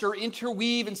twist or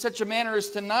interweave in such a manner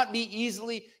as to not be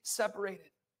easily separated.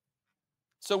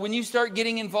 So when you start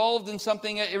getting involved in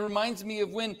something, it reminds me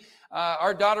of when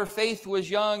our daughter Faith was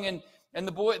young, and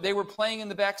the boy, they were playing in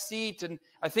the back seat, and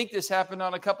I think this happened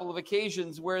on a couple of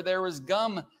occasions where there was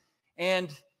gum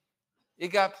and it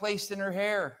got placed in her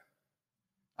hair.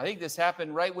 I think this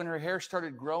happened right when her hair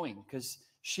started growing, because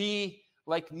she,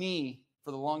 like me,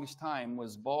 for the longest time,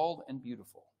 was bald and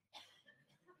beautiful.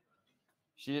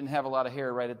 She didn't have a lot of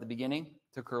hair right at the beginning.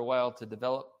 It took her a while to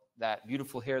develop that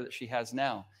beautiful hair that she has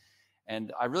now.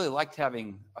 And I really liked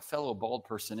having a fellow bald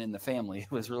person in the family.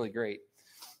 It was really great.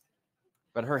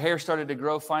 But her hair started to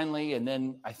grow finally, and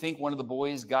then I think one of the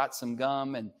boys got some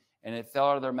gum, and it fell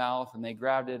out of their mouth, and they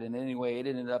grabbed it, and anyway, it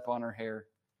ended up on her hair.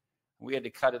 We had to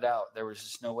cut it out. There was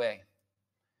just no way.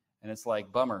 And it's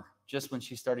like, bummer, just when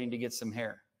she's starting to get some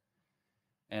hair.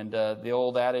 And the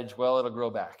old adage, well, it'll grow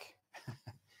back.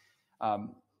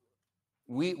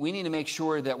 We need to make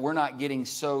sure that we're not getting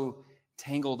so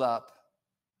tangled up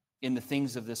in the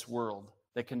things of this world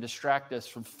that can distract us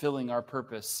from fulfilling our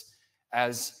purpose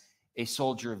as a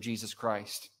soldier of Jesus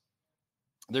Christ.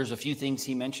 There's a few things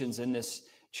he mentions in this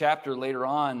chapter later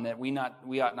on that we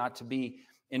ought not to be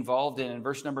involved in. In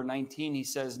verse number 19, he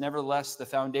says, nevertheless, the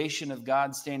foundation of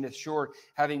God standeth sure,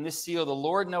 having this seal, the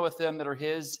Lord knoweth them that are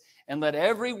his, and let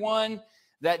everyone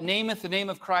that nameth the name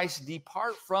of Christ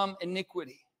depart from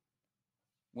iniquity.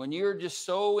 When you're just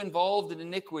so involved in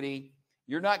iniquity,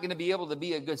 you're not going to be able to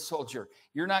be a good soldier.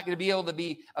 You're not going to be able to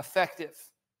be effective.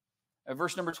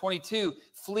 Verse number 22,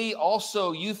 flee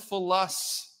also youthful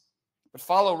lusts, but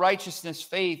follow righteousness,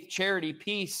 faith, charity,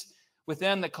 peace with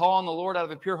them that call on the Lord out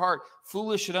of a pure heart.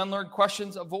 Foolish and unlearned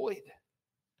questions avoid.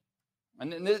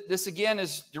 And this again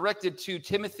is directed to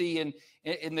Timothy, and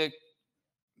in the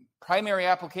primary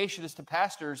application is to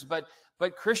pastors, but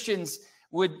Christians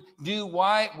would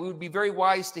be very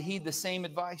wise to heed the same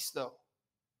advice, though.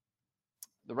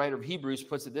 The writer of Hebrews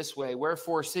puts it this way,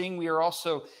 wherefore, seeing we are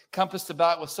also compassed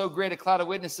about with so great a cloud of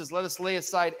witnesses, let us lay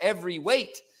aside every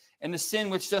weight and the sin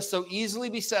which does so easily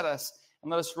beset us,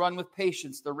 and let us run with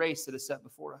patience the race that is set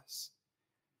before us.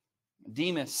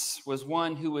 Demas was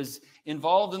one who was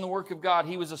involved in the work of God.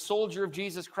 He was a soldier of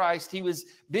Jesus Christ. He was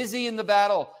busy in the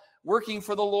battle, working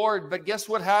for the Lord. But guess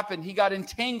what happened? He got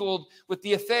entangled with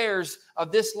the affairs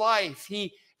of this life.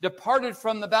 He departed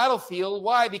from the battlefield.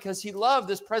 Why? Because he loved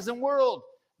this present world.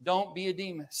 Don't be a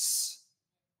Demas.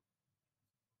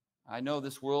 I know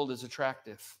this world is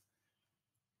attractive,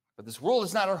 but this world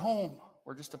is not our home.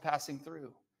 We're just a passing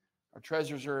through. Our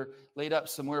treasures are laid up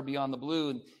somewhere beyond the blue.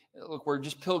 And look, we're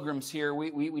just pilgrims here.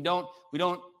 We don't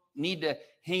need to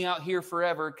hang out here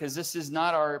forever, because this is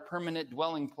not our permanent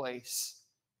dwelling place.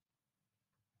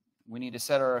 We need to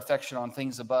set our affection on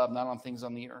things above, not on things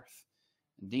on the earth.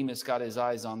 And Demas got his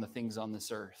eyes on the things on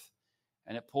this earth,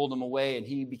 and it pulled him away, and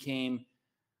he became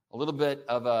a little bit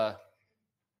of a,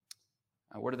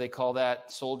 what do they call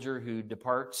that soldier who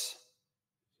departs?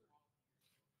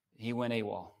 He went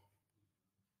AWOL.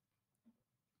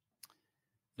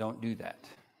 Don't do that.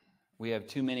 We have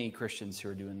too many Christians who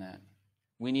are doing that.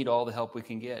 We need all the help we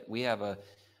can get. We have a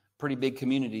pretty big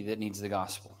community that needs the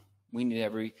gospel. We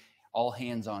need all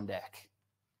hands on deck.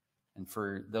 And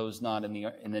for those not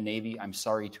in the Navy, I'm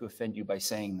sorry to offend you by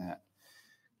saying that,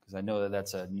 because I know that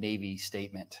that's a Navy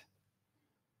statement.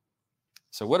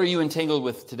 So what are you entangled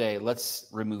with today? Let's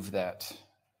remove that.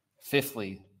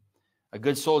 Fifthly, a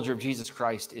good soldier of Jesus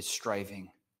Christ is striving.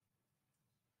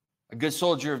 A good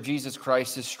soldier of Jesus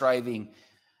Christ is striving.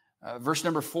 Verse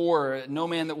number 4, no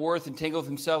man that warreth entangleth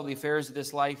himself with the affairs of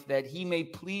this life, that he may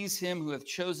please him who hath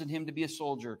chosen him to be a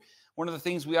soldier. One of the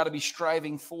things we ought to be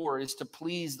striving for is to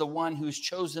please the one who's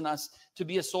chosen us to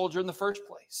be a soldier in the first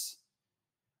place.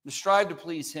 To strive to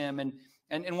please him.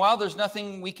 And while there's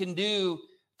nothing we can do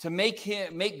to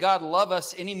make God love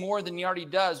us any more than he already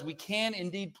does, we can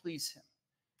indeed please him.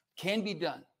 Can be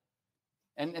done.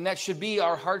 And that should be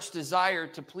our heart's desire,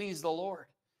 to please the Lord.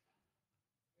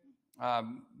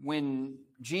 When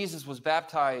Jesus was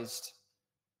baptized,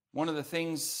 one of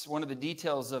the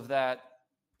details of that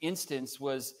instance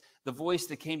was the voice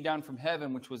that came down from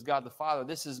heaven, which was God the Father.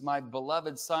 This is my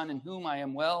beloved Son in whom I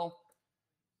am well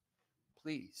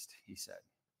pleased, he said.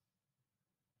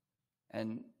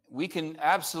 And we can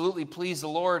absolutely please the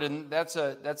Lord, and that's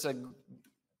a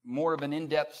more of an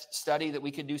in-depth study that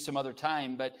we could do some other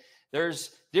time, but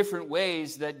there's different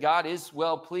ways that God is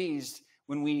well pleased.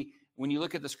 When you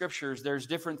look at the scriptures, there's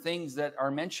different things that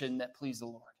are mentioned that please the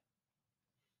Lord.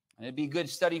 And it'd be a good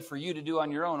study for you to do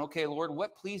on your own. Okay, Lord,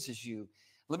 what pleases you?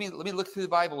 let me look through the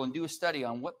Bible and do a study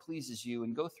on what pleases you,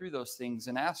 and go through those things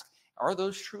and ask, are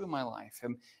those true in my life?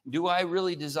 And do I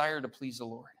really desire to please the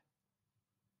Lord?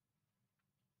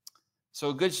 So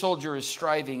a good soldier is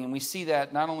striving, and we see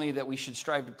that not only that we should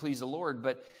strive to please the Lord,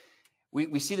 but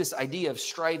we see this idea of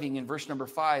striving in verse number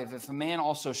 5. If a man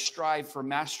also strive for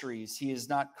masteries, he is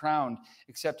not crowned,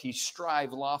 except he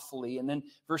strive lawfully. And then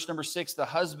verse number 6, the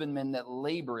husbandman that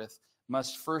laboreth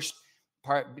must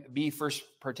be first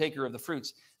partaker of the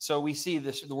fruits. So we see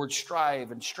the word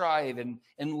strive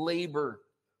and labor.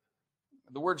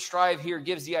 The word strive here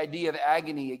gives the idea of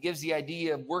agony. It gives the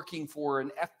idea of working for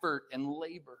an effort and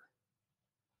labor.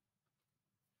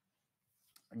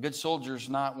 A good soldier is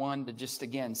not one to just,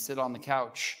 again, sit on the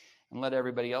couch and let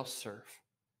everybody else serve.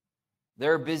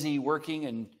 They're busy working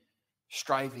and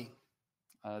striving.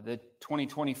 The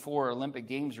 2024 Olympic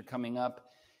Games are coming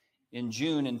up in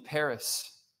June in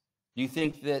Paris. Do you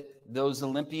think that those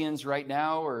Olympians right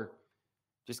now are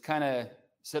just kind of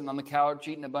sitting on the couch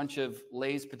eating a bunch of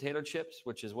Lay's potato chips,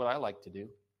 which is what I like to do?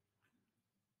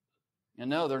 And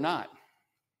no, they're not.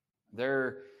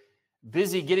 They're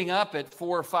busy getting up at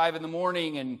 4 or 5 in the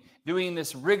morning and doing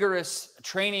this rigorous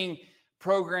training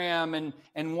program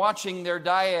and watching their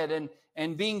diet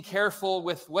and being careful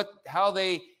with how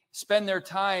they spend their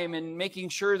time and making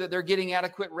sure that they're getting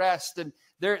adequate rest. And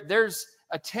there's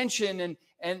attention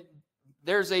and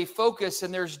there's a focus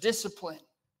and there's discipline.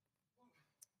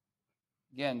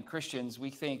 Again, Christians,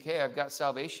 we think, hey, I've got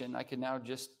salvation. I can now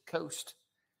just coast.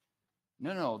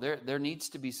 No, there needs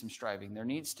to be some striving. There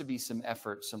needs to be some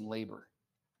effort, some labor.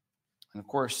 And of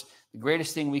course, the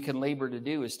greatest thing we can labor to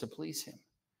do is to please him.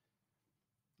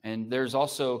 And there's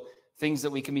also things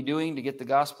that we can be doing to get the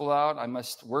gospel out. I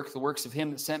must work the works of him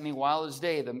that sent me while it is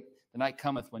day. The night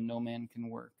cometh when no man can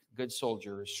work. A good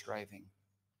soldier is striving.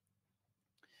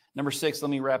 Number 6,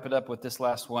 let me wrap it up with this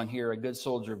last one here. A good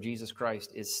soldier of Jesus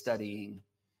Christ is studying.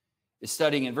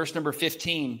 In verse number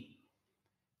 15,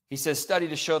 he says, study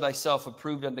to show thyself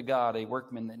approved unto God, a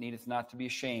workman that needeth not to be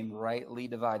ashamed, rightly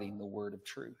dividing the word of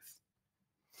truth.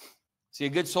 See, a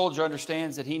good soldier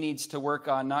understands that he needs to work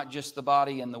on not just the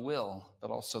body and the will,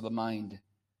 but also the mind.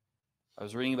 I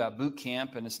was reading about boot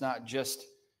camp, and it's not just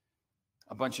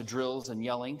a bunch of drills and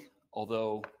yelling,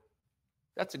 although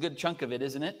that's a good chunk of it,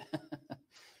 isn't it?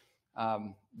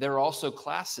 There are also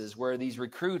classes where these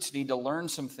recruits need to learn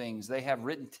some things. They have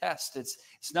written tests.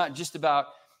 It's not just about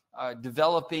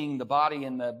developing the body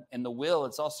and the will.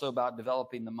 It's also about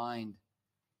developing the mind.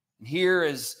 And here,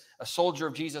 as a soldier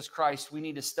of Jesus Christ, we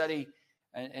need to study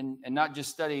and not just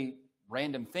study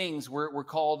random things. We're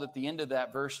called at the end of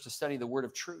that verse to study the word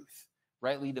of truth,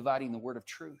 rightly dividing the word of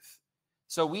truth.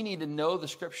 So we need to know the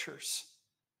scriptures.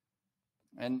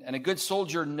 And a good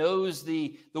soldier knows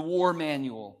the war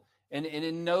manual, and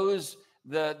it knows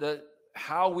the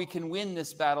how we can win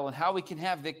this battle and how we can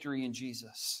have victory in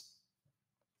Jesus.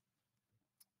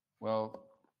 Well,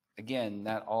 again,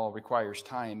 that all requires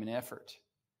time and effort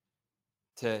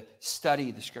to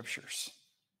study the scriptures.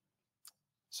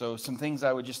 So some things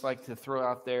I would just like to throw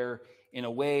out there in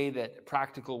a way that,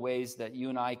 practical ways that you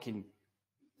and I can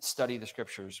study the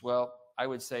scriptures. Well, I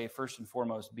would say first and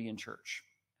foremost, be in church.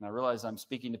 And I realize I'm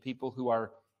speaking to people who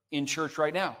are in church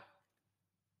right now.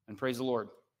 And praise the Lord.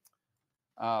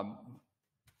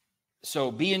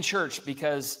 So be in church,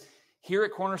 because here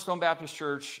at Cornerstone Baptist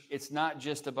Church, it's not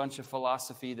just a bunch of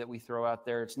philosophy that we throw out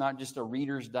there. It's not just a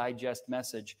Reader's Digest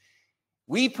message.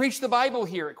 We preach the Bible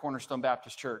here at Cornerstone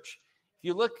Baptist Church. If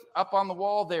you look up on the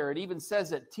wall there, it even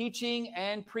says it, teaching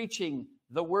and preaching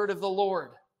the word of the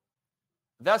Lord.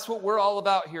 That's what we're all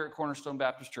about here at Cornerstone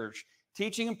Baptist Church,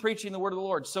 teaching and preaching the word of the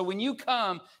Lord. So when you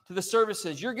come to the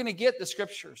services, you're going to get the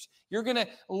scriptures. You're going to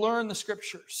learn the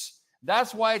scriptures.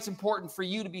 That's why it's important for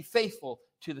you to be faithful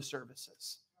to the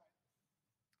services.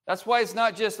 That's why it's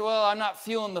not just, well, I'm not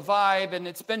feeling the vibe, and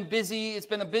it's been busy. It's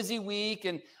been a busy week,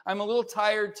 and I'm a little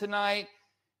tired tonight.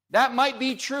 That might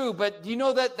be true, but do you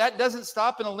know that that doesn't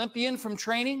stop an Olympian from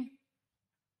training?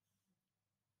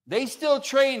 They still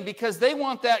train because they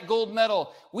want that gold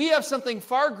medal. We have something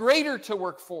far greater to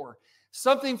work for,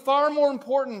 something far more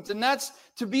important, and that's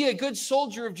to be a good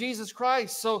soldier of Jesus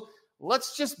Christ. So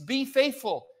let's just be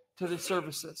faithful to the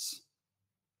services.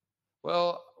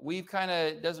 Well,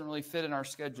 it doesn't really fit in our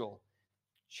schedule.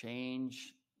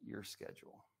 Change your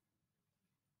schedule.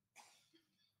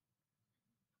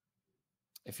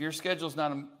 If your schedule's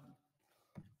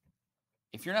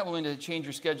if you're not willing to change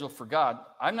your schedule for God,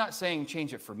 I'm not saying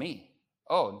change it for me.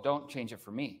 Oh, don't change it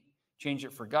for me. Change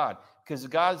it for God. Because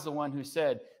God's the one who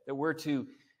said that we're to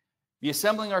be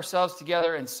assembling ourselves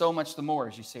together, and so much the more,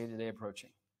 as you say, the day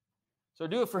approaching. So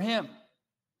do it for him.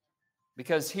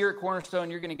 Because here at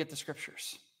Cornerstone, you're going to get the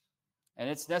scriptures. And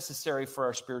it's necessary for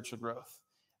our spiritual growth.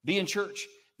 Be in church,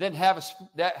 then have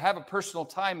a personal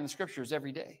time in the scriptures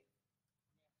every day.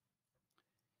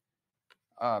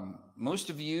 Most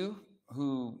of you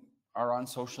who are on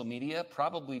social media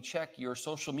probably check your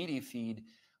social media feed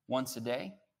once a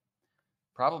day,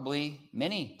 probably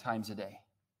many times a day.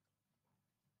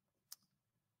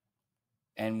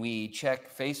 And we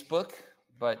check Facebook,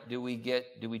 but do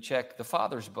we check the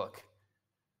Father's book?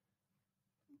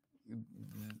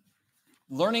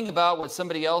 Learning about what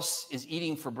somebody else is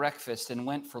eating for breakfast and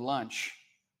went for lunch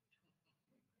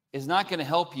is not going to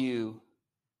help you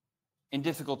in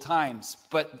difficult times,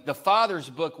 but the Father's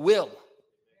book will.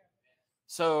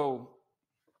 So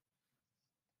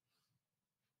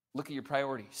look at your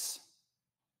priorities.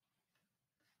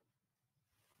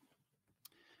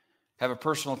 Have a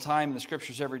personal time in the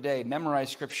scriptures every day. Memorize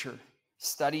scripture.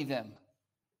 Study them.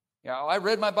 Yeah, I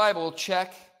read my Bible,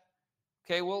 check.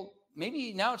 Okay, well,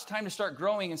 maybe now it's time to start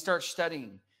growing and start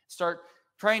studying. Start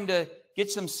trying to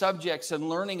get some subjects and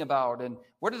learning about, and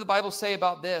what did the Bible say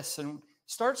about this? And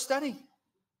start studying.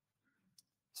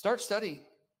 Start studying.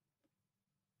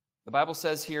 The Bible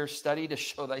says here, study to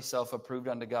show thyself approved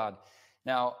unto God.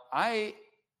 Now,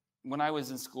 when I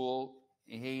was in school,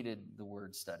 hated the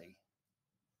word study.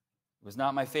 It was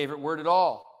not my favorite word at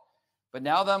all. But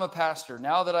now that I'm a pastor,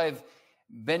 now that I've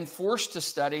been forced to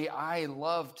study, I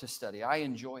love to study. I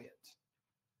enjoy it.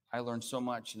 I learn so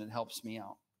much, and it helps me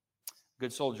out.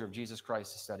 Good soldier of Jesus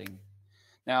Christ is studying.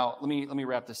 Now, let me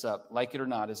wrap this up. Like it or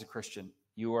not, as a Christian,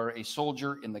 you are a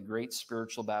soldier in the great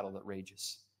spiritual battle that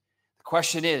rages. The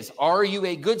question is, are you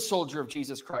a good soldier of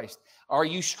Jesus Christ? Are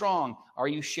you strong? Are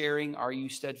you sharing? Are you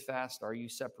steadfast? Are you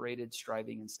separated,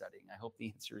 striving, and studying? I hope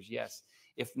the answer is yes.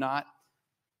 If not,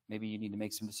 maybe you need to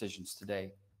make some decisions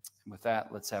today. And with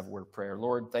that, let's have a word of prayer.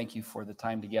 Lord, thank you for the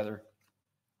time together.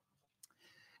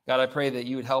 God, I pray that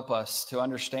you would help us to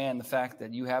understand the fact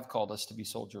that you have called us to be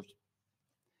soldiers.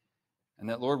 And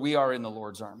that, Lord, we are in the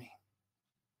Lord's army.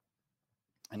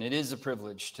 And it is a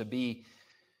privilege to be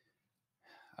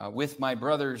with my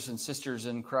brothers and sisters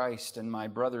in Christ, and my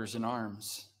brothers in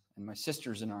arms, and my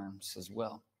sisters in arms as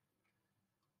well.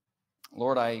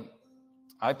 Lord,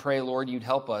 I pray, Lord, you'd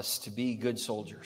help us to be good soldiers.